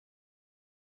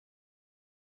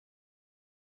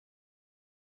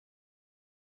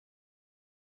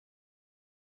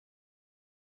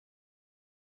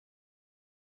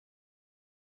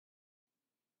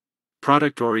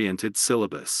Product-oriented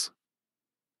syllabus.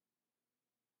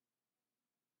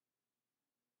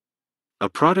 A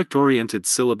product-oriented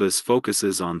syllabus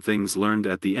focuses on things learned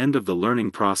at the end of the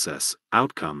learning process,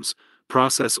 outcomes.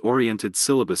 Process-oriented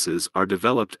syllabuses are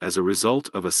developed as a result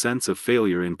of a sense of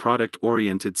failure in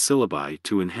product-oriented syllabi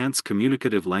to enhance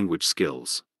communicative language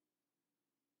skills.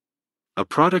 A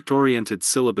product-oriented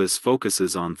syllabus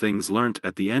focuses on things learnt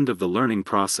at the end of the learning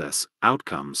process,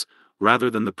 outcomes,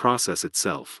 rather than the process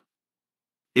itself.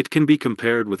 It can be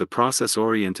compared with a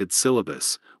process-oriented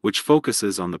syllabus, which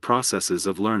focuses on the processes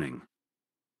of learning.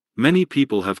 Many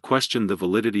people have questioned the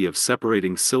validity of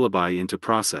separating syllabi into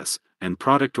process and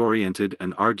product-oriented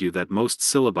and argue that most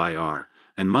syllabi are,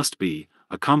 and must be,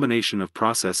 a combination of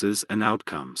processes and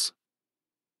outcomes.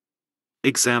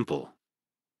 Example: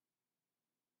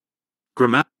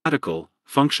 grammatical,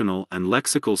 functional and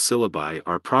lexical syllabi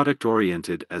are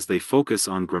product-oriented as they focus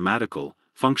on grammatical,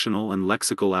 functional and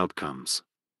lexical outcomes.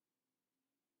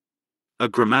 A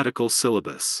grammatical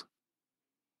syllabus.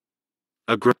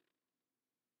 A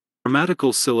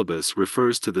grammatical syllabus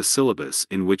refers to the syllabus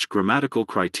in which grammatical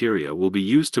criteria will be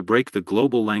used to break the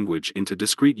global language into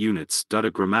discrete units. A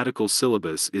grammatical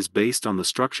syllabus is based on the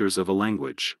structures of a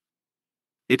language.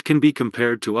 It can be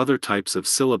compared to other types of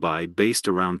syllabi based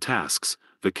around tasks,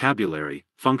 vocabulary,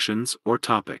 functions, or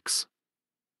topics.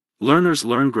 Learners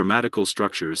learn grammatical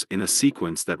structures in a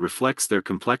sequence that reflects their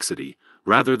complexity,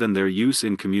 rather than their use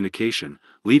in communication,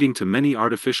 leading to many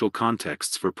artificial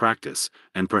contexts for practice,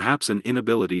 and perhaps an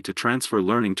inability to transfer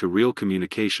learning to real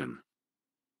communication.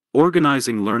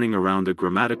 Organizing learning around a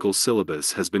grammatical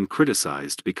syllabus has been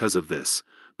criticized because of this,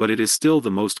 but it is still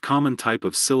the most common type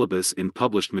of syllabus in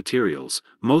published materials,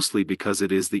 mostly because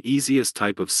it is the easiest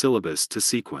type of syllabus to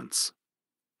sequence.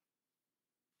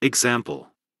 Example: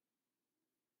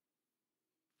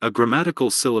 a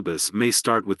grammatical syllabus may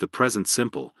start with the present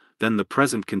simple, then the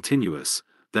present continuous,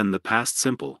 then the past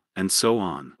simple, and so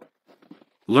on.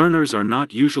 Learners are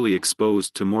not usually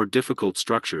exposed to more difficult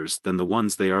structures than the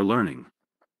ones they are learning.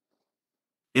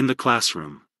 In the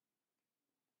classroom,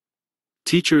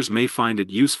 teachers may find it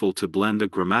useful to blend a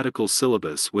grammatical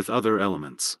syllabus with other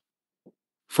elements.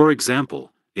 For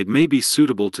example, it may be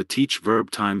suitable to teach verb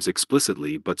times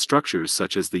explicitly but structures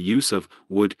such as the use of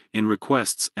would in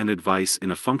requests and advice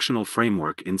in a functional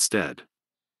framework instead.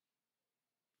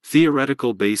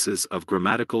 Theoretical basis of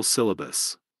grammatical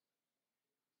syllabus.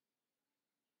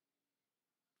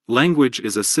 Language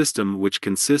is a system which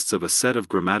consists of a set of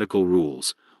grammatical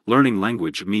rules. Learning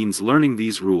language means learning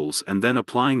these rules and then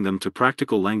applying them to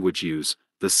practical language use.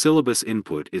 The syllabus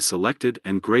input is selected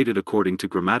and graded according to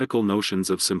grammatical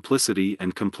notions of simplicity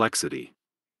and complexity.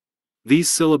 These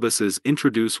syllabuses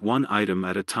introduce one item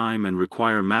at a time and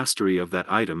require mastery of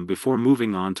that item before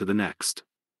moving on to the next.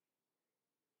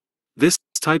 This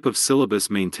type of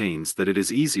syllabus maintains that it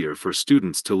is easier for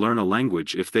students to learn a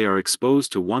language if they are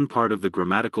exposed to one part of the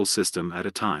grammatical system at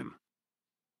a time.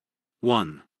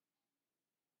 1.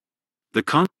 The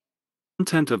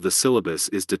content of the syllabus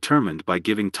is determined by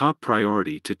giving top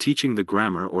priority to teaching the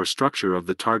grammar or structure of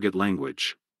the target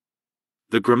language.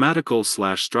 The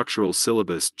grammatical/structural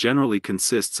syllabus generally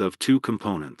consists of two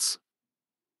components: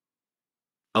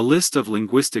 a list of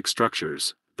linguistic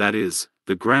structures, that is,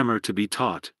 the grammar to be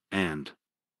taught, and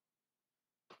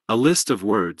a list of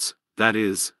words, that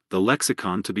is, the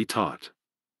lexicon to be taught.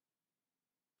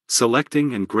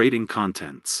 Selecting and grading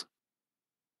contents.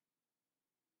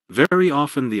 Very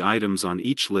often the items on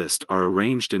each list are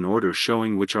arranged in order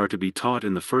showing which are to be taught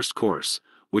in the first course,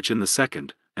 which in the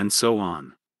second, and so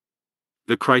on.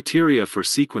 The criteria for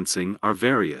sequencing are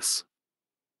various.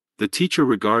 The teacher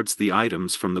regards the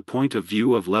items from the point of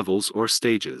view of levels or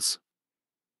stages.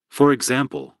 For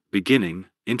example, beginning,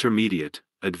 intermediate,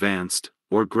 advanced,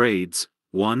 or grades,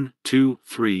 1, 2,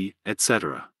 3,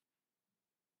 etc.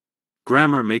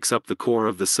 Grammar makes up the core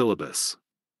of the syllabus.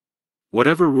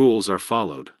 Whatever rules are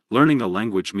followed, learning a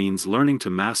language means learning to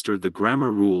master the grammar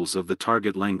rules of the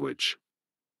target language.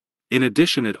 In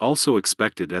addition, it also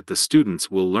expected that the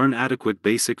students will learn adequate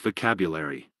basic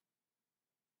vocabulary.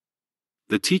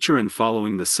 The teacher in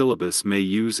following the syllabus may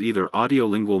use either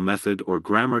audiolingual method or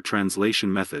grammar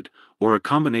translation method, or a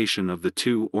combination of the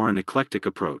two or an eclectic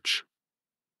approach.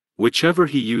 Whichever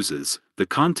he uses, the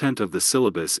content of the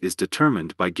syllabus is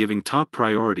determined by giving top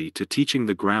priority to teaching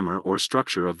the grammar or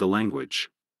structure of the language.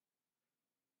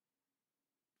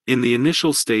 In the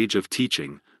initial stage of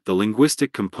teaching, the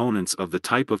linguistic components of the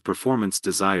type of performance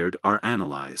desired are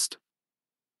analyzed.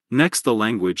 Next, the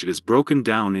language is broken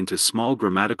down into small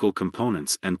grammatical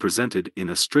components and presented in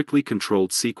a strictly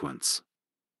controlled sequence.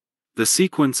 The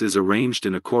sequence is arranged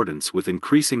in accordance with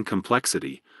increasing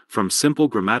complexity, from simple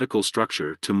grammatical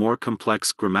structure to more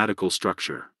complex grammatical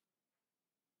structure.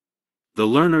 The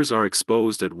learners are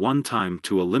exposed at one time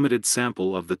to a limited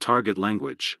sample of the target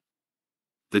language.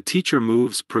 The teacher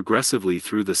moves progressively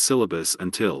through the syllabus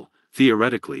until,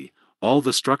 theoretically, all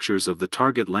the structures of the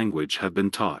target language have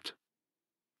been taught.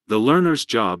 The learner's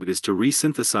job is to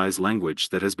resynthesize language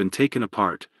that has been taken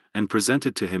apart, and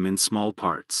presented to him in small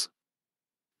parts.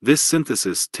 This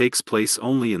synthesis takes place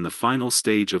only in the final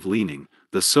stage of learning,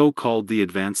 the so-called the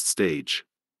advanced stage.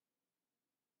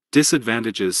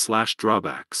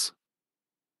 Disadvantages/drawbacks.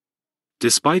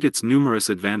 Despite its numerous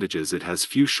advantages, it has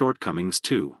few shortcomings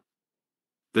too.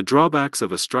 The drawbacks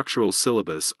of a structural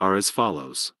syllabus are as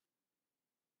follows.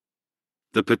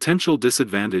 The potential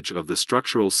disadvantage of the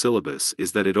structural syllabus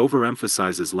is that it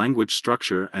overemphasizes language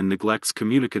structure and neglects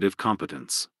communicative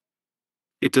competence.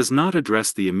 It does not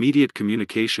address the immediate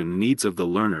communication needs of the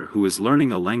learner who is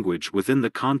learning a language within the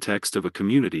context of a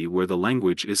community where the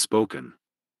language is spoken.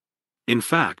 In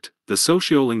fact, the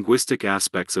sociolinguistic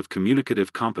aspects of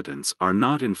communicative competence are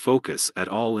not in focus at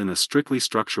all in a strictly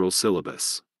structural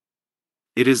syllabus.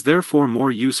 It is therefore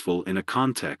more useful in a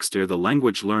context where the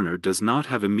language learner does not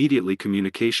have immediately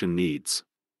communication needs.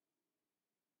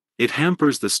 It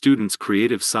hampers the student's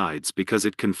creative sides because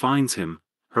it confines him,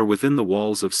 her within the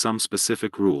walls of some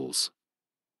specific rules.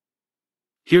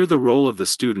 Here the role of the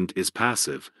student is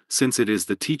passive, since it is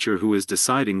the teacher who is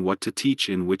deciding what to teach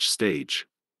in which stage.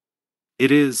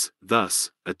 It is,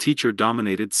 thus, a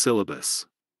teacher-dominated syllabus.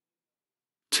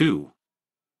 2.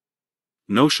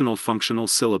 Notional functional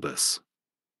syllabus.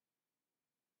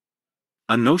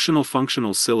 A notional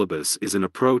functional syllabus is an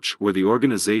approach where the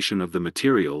organization of the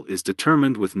material is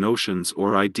determined with notions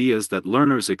or ideas that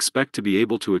learners expect to be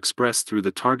able to express through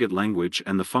the target language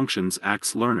and the functions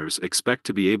acts learners expect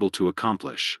to be able to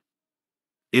accomplish.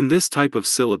 In this type of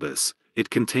syllabus, it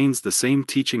contains the same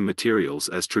teaching materials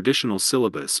as traditional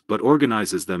syllabus but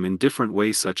organizes them in different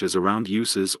ways such as around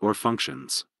uses or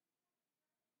functions.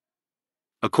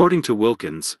 According to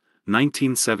Wilkins,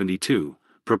 1972,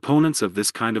 proponents of this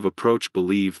kind of approach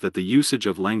believe that the usage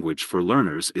of language for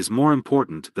learners is more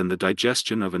important than the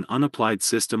digestion of an unapplied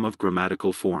system of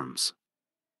grammatical forms.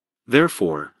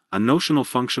 Therefore, a notional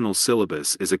functional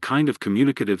syllabus is a kind of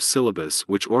communicative syllabus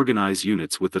which organize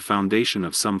units with the foundation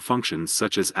of some functions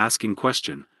such as asking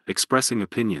question, expressing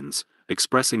opinions,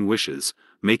 expressing wishes,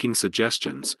 making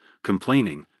suggestions,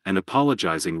 complaining, and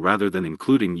apologizing rather than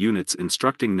including units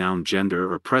instructing noun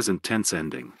gender or present tense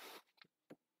ending.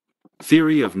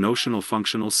 Theory of notional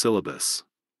functional syllabus.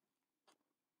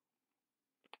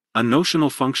 A notional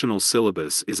functional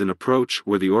syllabus is an approach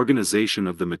where the organization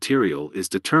of the material is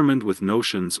determined with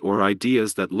notions or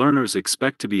ideas that learners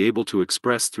expect to be able to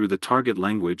express through the target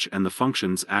language and the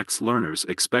functions acts learners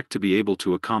expect to be able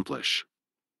to accomplish.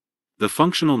 The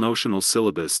functional notional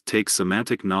syllabus takes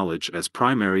semantic knowledge as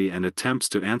primary and attempts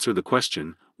to answer the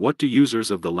question, what do users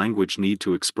of the language need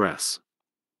to express?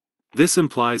 This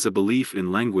implies a belief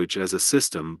in language as a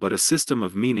system but a system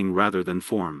of meaning rather than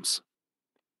forms.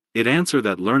 It answers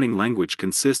that learning language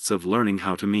consists of learning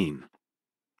how to mean.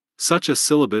 Such a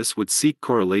syllabus would seek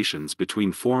correlations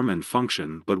between form and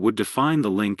function but would define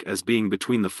the link as being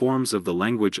between the forms of the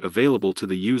language available to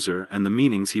the user and the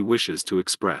meanings he wishes to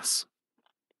express.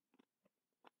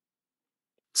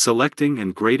 Selecting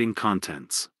and grading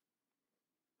contents.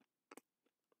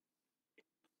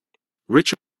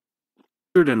 Richard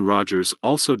and Rogers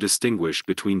also distinguish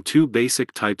between two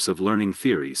basic types of learning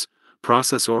theories: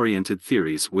 process-oriented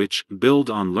theories which build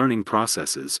on learning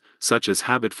processes, such as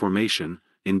habit formation,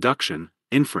 induction,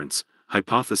 inference,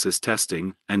 hypothesis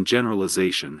testing, and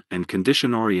generalization, and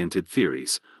condition-oriented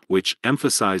theories, which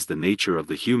emphasize the nature of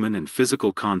the human and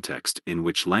physical context in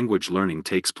which language learning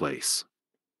takes place.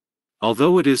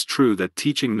 Although it is true that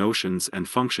teaching notions and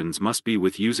functions must be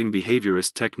with using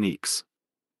behaviorist techniques,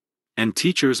 and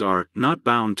teachers are not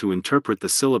bound to interpret the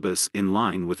syllabus in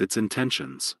line with its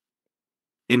intentions.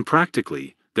 In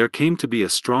practically, there came to be a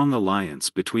strong alliance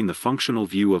between the functional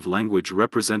view of language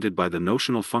represented by the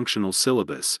notional functional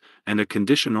syllabus and a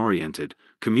condition-oriented,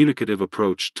 communicative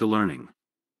approach to learning.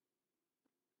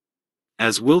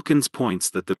 As Wilkins points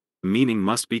that the meaning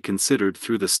must be considered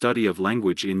through the study of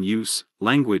language in use,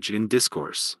 language in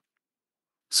discourse.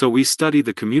 So we study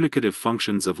the communicative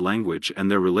functions of language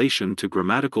and their relation to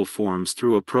grammatical forms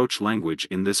through approach language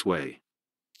in this way.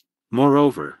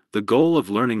 Moreover, the goal of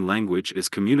learning language is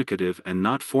communicative and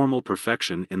not formal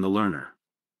perfection in the learner.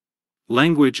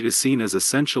 Language is seen as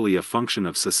essentially a function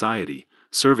of society,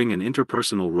 serving an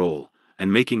interpersonal role,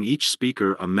 and making each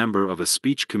speaker a member of a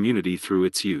speech community through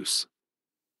its use.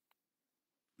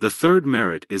 The third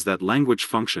merit is that language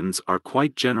functions are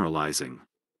quite generalizing.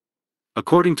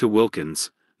 According to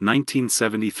Wilkins,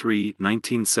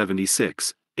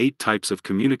 1973-1976, 8 types of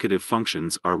communicative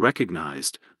functions are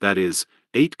recognized, that is,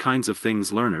 8 kinds of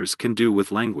things learners can do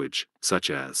with language, such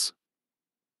as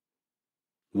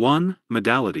 1.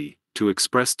 Modality, to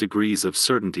express degrees of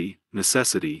certainty,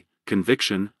 necessity,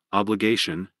 conviction,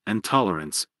 obligation, and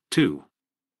tolerance. 2.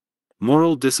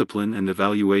 Moral discipline and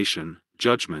evaluation,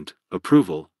 judgment,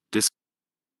 approval,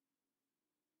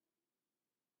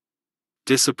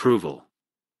 disapproval.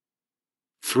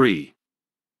 3.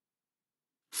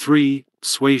 3.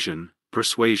 Suasion,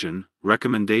 persuasion,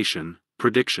 recommendation,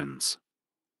 predictions.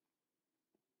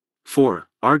 4.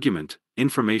 Argument,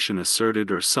 information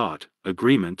asserted or sought,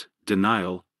 agreement,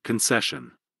 denial,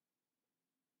 concession.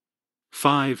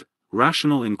 5.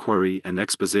 Rational inquiry and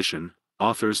exposition,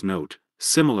 author's note,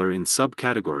 similar in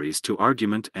subcategories to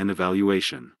argument and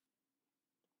evaluation.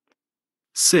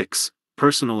 6.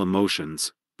 Personal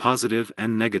emotions, positive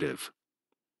and negative.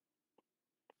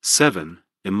 7.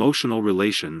 Emotional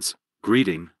relations,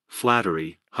 greeting,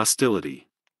 flattery, hostility.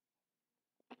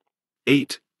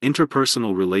 8.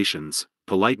 Interpersonal relations,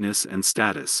 politeness and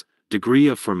status, degree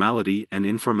of formality and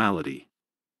informality.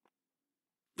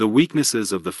 The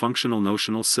weaknesses of the functional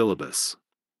notional syllabus.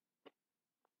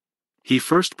 The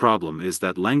first problem is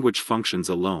that language functions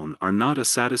alone are not a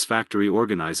satisfactory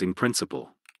organizing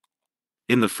principle.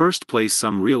 In the first place,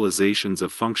 some realizations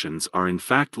of functions are in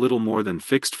fact little more than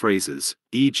fixed phrases,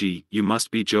 e.g., you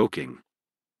must be joking.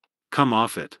 Come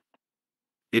off it.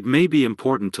 It may be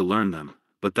important to learn them,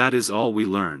 but that is all we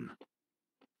learn.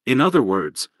 In other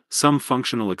words, some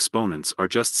functional exponents are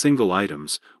just single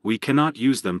items, we cannot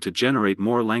use them to generate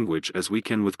more language as we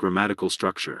can with grammatical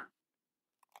structure.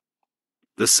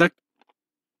 The second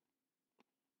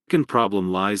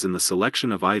problem lies in the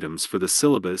selection of items for the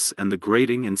syllabus and the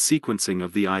grading and sequencing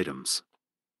of the items.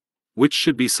 Which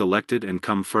should be selected and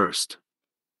come first?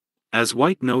 As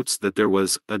White notes that there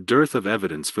was a dearth of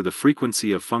evidence for the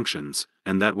frequency of functions,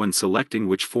 and that when selecting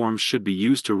which forms should be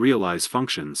used to realize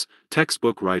functions,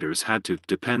 textbook writers had to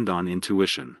depend on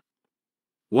intuition.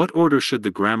 What order should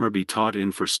the grammar be taught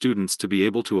in for students to be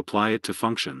able to apply it to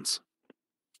functions?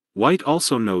 White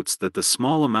also notes that the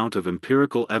small amount of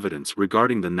empirical evidence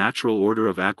regarding the natural order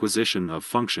of acquisition of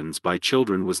functions by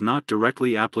children was not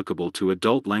directly applicable to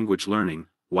adult language learning.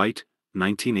 White,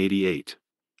 1988.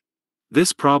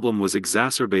 This problem was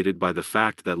exacerbated by the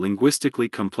fact that linguistically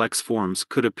complex forms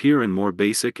could appear in more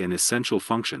basic and essential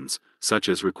functions, such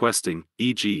as requesting,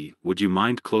 e.g., would you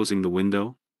mind closing the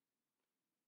window?